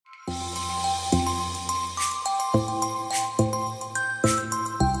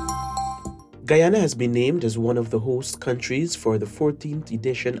Guyana has been named as one of the host countries for the 14th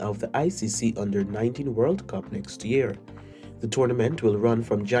edition of the ICC Under 19 World Cup next year. The tournament will run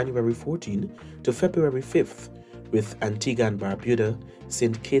from January 14 to February 5th, with Antigua and Barbuda,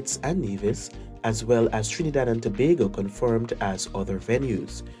 St. Kitts and Nevis, as well as Trinidad and Tobago confirmed as other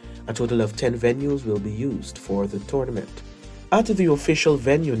venues. A total of 10 venues will be used for the tournament. At the official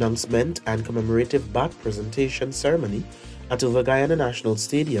venue announcement and commemorative bat presentation ceremony at the Guyana National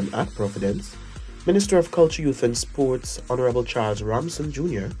Stadium at Providence, Minister of Culture, Youth and Sports, Honorable Charles Ramson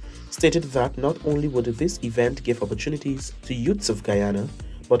Jr., stated that not only would this event give opportunities to youths of Guyana,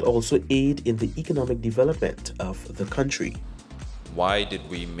 but also aid in the economic development of the country. Why did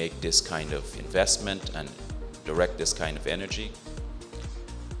we make this kind of investment and direct this kind of energy?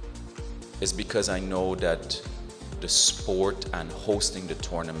 It's because I know that the sport and hosting the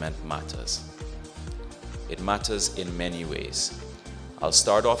tournament matters. It matters in many ways. I'll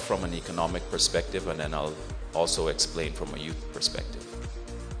start off from an economic perspective and then I'll also explain from a youth perspective.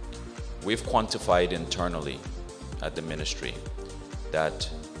 We've quantified internally at the ministry that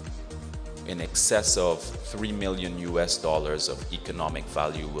in excess of $3 million of economic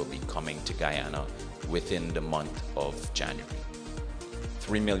value will be coming to Guyana within the month of January.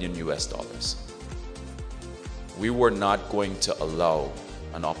 $3 million. We were not going to allow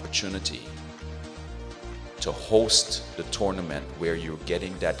an opportunity to host the tournament where you're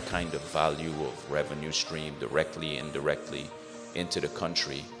getting that kind of value of revenue stream directly, indirectly into the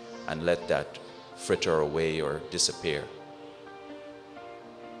country and let that fritter away or disappear.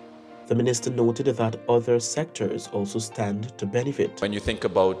 The minister noted that other sectors also stand to benefit. When you think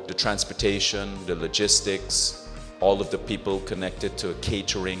about the transportation, the logistics, all of the people connected to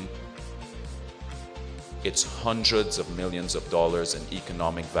catering, it's hundreds of millions of dollars in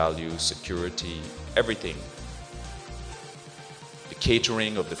economic value, security, everything. The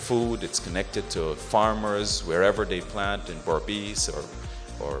catering of the food, it's connected to farmers wherever they plant in Berbice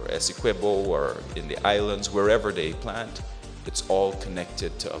or Essequibo or in the islands, wherever they plant. It's all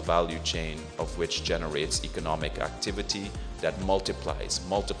connected to a value chain of which generates economic activity that multiplies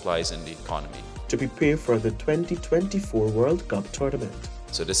in the economy. To prepare for the 2024 World Cup tournament.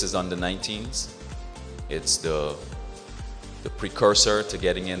 So this is under 19s. It's the precursor to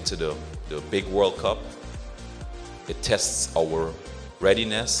getting into the big World Cup. It tests our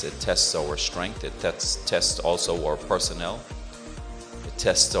readiness, it tests our strength, it tests also our personnel, it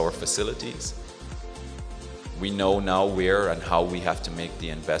tests our facilities. We know now where and how we have to make the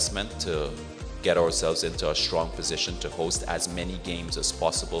investment to get ourselves into a strong position to host as many games as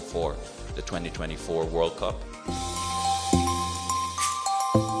possible for the 2024 World Cup.